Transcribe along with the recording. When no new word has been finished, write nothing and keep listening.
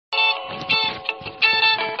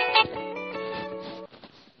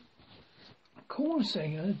Lorn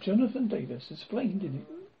singer Jonathan Davies explained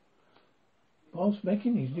whilst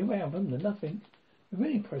making his new album, The Nothing, we're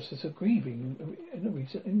in the process of grieving in a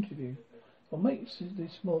recent interview. What makes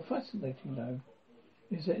this more fascinating, though,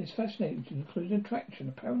 is that it's fascinating to include an attraction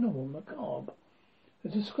of paranormal macabre.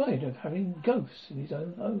 As described of having ghosts in his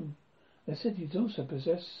own home. They said he also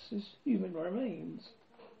possesses human remains.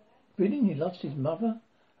 Feeling he lost his mother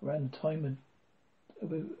around the time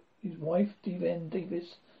of his wife,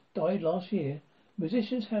 Davies, died last year,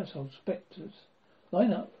 musician's household spectres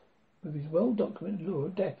line up with his well-documented lure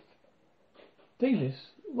of death.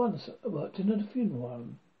 Davies once worked in a funeral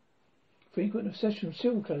home. Frequent obsession with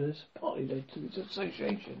serial killers partly led to his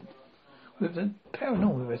association with the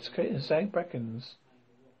paranormal investigator Zach Brackens.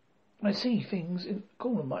 I see things in the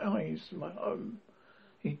corner of my eyes in my home,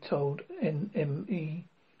 he told NME.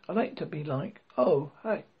 I like to be like, oh,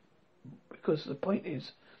 hey, because the point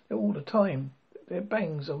is, they're all the time. There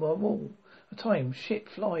bangs on my wall. At times, shit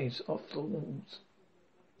flies off the walls.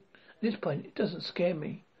 At this point, it doesn't scare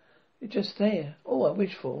me. It's just there. All I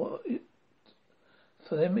wish for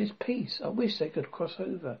them is peace. I wish they could cross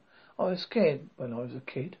over. I was scared when I was a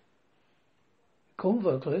kid. Called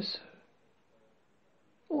Voicalist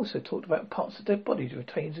also talked about parts of dead bodies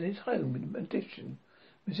retained in his home. In addition,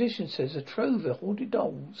 musician says a trove of haunted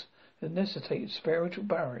dolls has necessitated a spiritual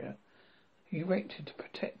barrier he erected to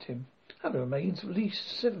protect him. I have the remains of at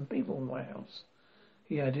least 7 people in my house.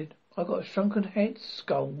 He added, I got shrunken heads,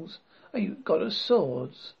 skulls, I got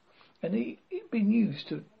swords, and it been used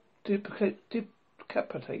to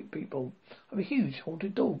decapitate people. I have a huge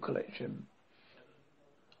haunted doll collection.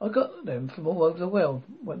 I got them from all over the world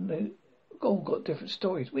when they all got different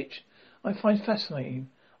stories, which I find fascinating.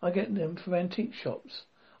 I get them from antique shops.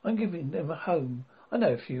 I'm giving them a home. I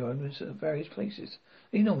know a few owners at various places.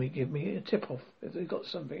 They normally give me a tip-off if they've got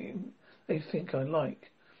something they think I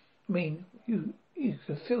like. I mean, you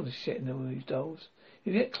can feel the shit in all these dolls.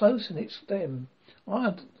 You get close and it's them.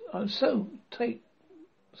 I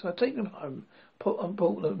take them home, brought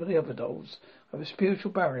them with the other dolls. I have a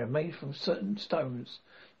spiritual barrier made from certain stones,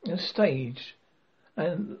 and a stage,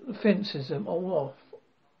 and fences them all off,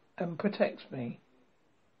 and protects me.